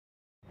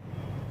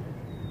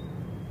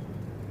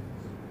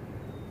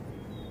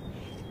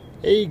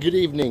Hey, good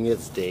evening.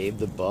 It's Dave,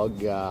 the bug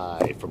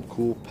guy from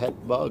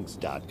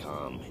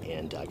coolpetbugs.com,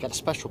 and I got a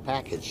special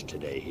package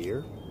today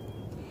here,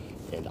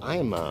 and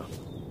I'm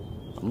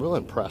real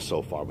impressed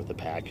so far with the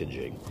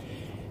packaging.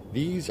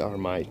 These are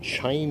my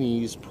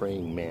Chinese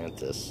praying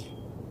mantis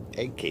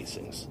egg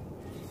casings.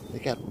 They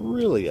got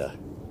really I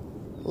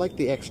like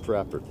the extra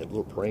effort. They have a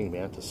little praying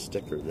mantis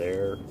sticker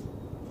there,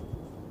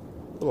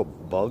 a little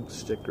bug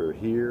sticker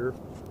here,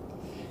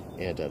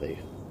 and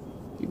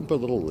you can put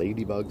a little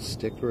ladybug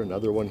sticker,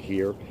 another one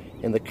here.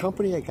 And the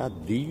company I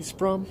got these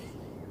from,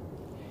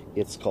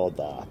 it's called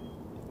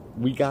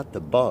We Got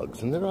the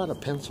Bugs, and they're out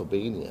of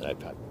Pennsylvania.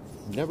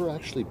 I've never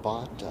actually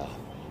bought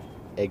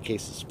egg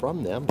cases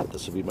from them, but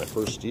this will be my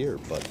first year.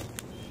 But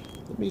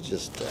let me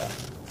just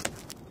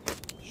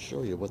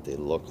show you what they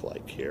look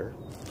like here.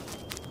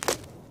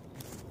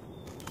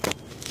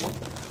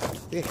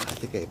 I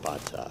think I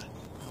bought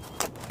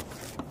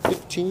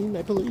 15,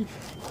 I believe.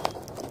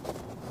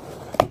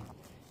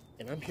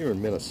 And I'm here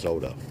in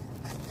Minnesota.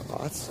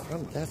 Oh,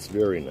 that's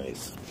very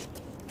nice.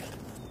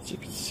 As you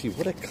can see,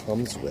 what it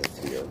comes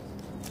with here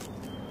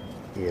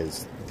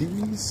is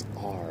these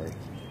are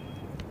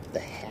the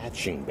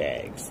hatching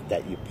bags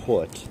that you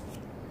put.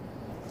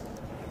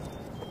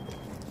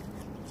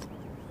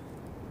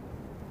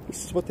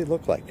 This is what they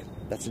look like.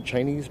 That's a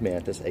Chinese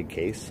mantis egg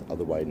case,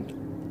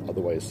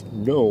 otherwise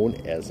known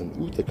as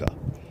an Utica.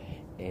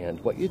 And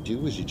what you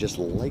do is you just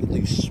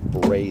lightly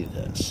spray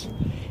this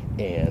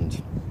and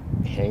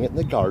hang it in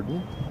the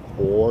garden,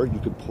 or you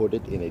could put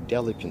it in a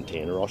deli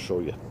container. I'll show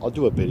you. I'll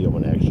do a video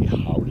on actually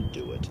how to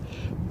do it.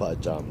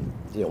 But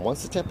you know,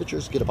 once the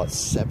temperatures get about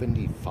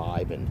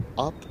 75 and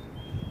up,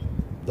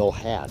 they'll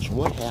hatch. And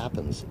what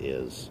happens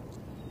is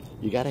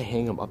you got to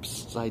hang them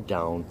upside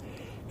down,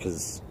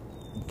 because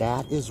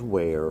that is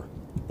where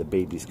the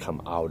babies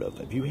come out of.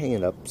 If you hang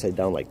it upside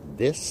down like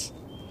this,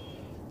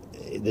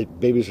 the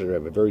babies are going to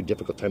have a very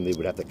difficult time. They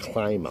would have to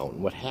climb out.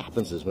 And what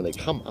happens is when they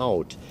come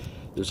out,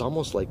 there's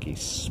almost like a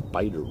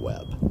spider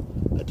web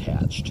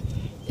attached,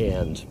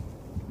 and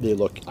they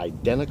look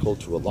identical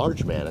to a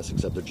large mantis,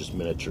 except they're just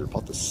miniature,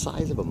 about the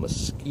size of a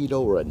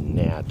mosquito or a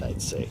gnat,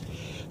 I'd say.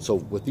 So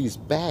with these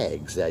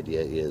bags, the idea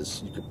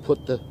is you could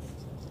put the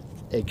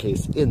egg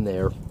case in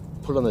there,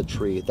 put it on the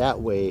tree. That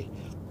way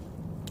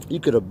you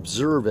could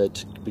observe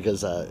it,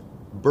 because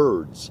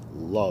birds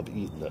love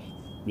eating the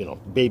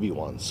baby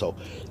ones. So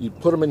you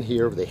put them in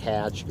here, they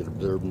hatch, you could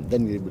observe them,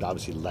 then you would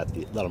obviously let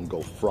them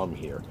go from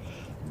here.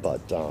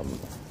 But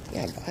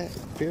yeah,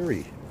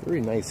 very,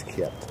 very nice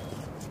kit.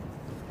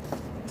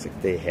 Looks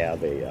like they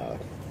have a, you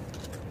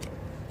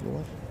know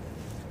what?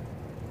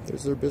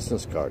 There's their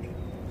business card.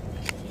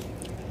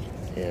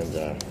 And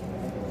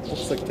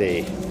looks like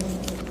they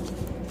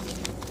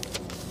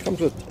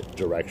comes with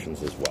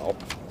directions as well.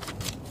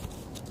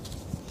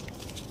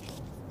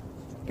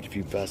 But if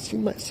you've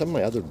seen some of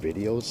my other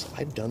videos,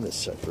 I've done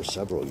this for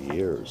several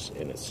years,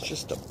 and it's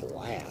just a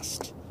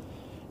blast.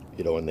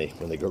 You know, when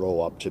they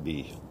grow up to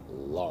be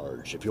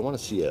large. If you want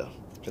to see a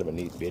kind of a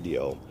neat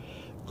video,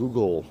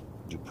 Google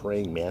 "do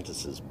praying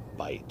mantises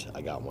bite?"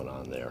 I got one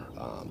on there.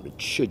 It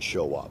should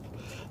show up.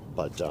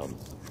 But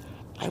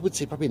I would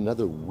say probably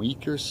another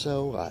week or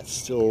so. It's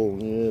still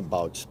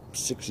about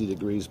 60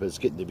 degrees, but it's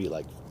getting to be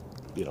like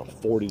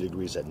 40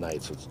 degrees at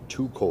night, so it's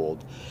too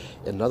cold.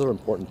 Another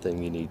important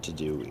thing you need to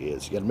do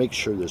is you got to make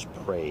sure there's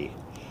prey,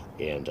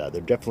 and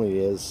there definitely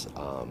is.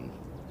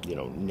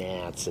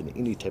 Gnats and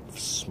any type of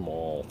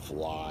small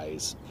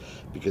flies,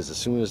 because as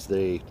soon as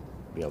they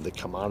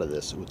come out of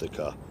this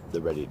Utica,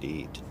 they're ready to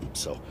eat.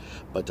 So,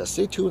 but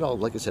stay tuned.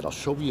 Like I said, I'll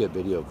show you a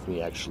video of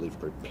me actually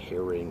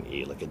preparing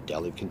a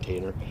deli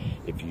container.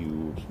 If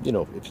you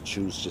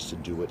choose just to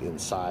do it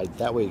inside,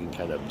 that way you can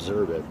kind of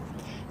observe it,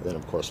 and then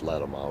of course let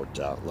them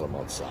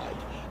outside.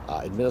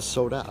 In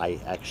Minnesota,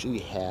 I actually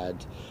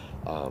had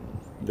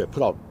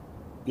put out,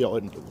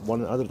 and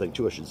one other thing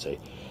too, I should say.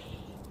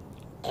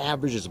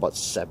 Average is about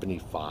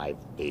 75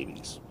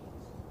 babies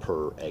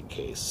per egg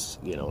case.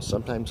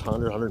 Sometimes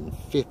 100,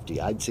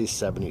 150. I'd say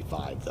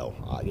 75 though.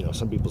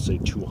 Some people say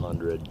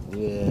 200.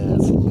 Yeah,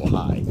 it's a little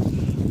high.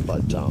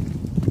 But yeah,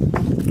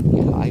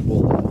 I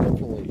will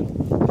definitely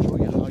show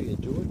you how you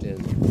do it,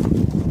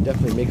 and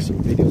definitely make some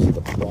videos of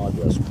the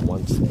progress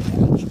once they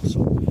hatch.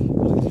 So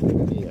please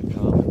leave me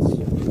comments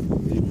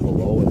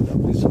below, and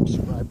please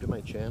subscribe to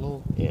my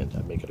channel, and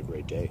make it a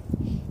great day.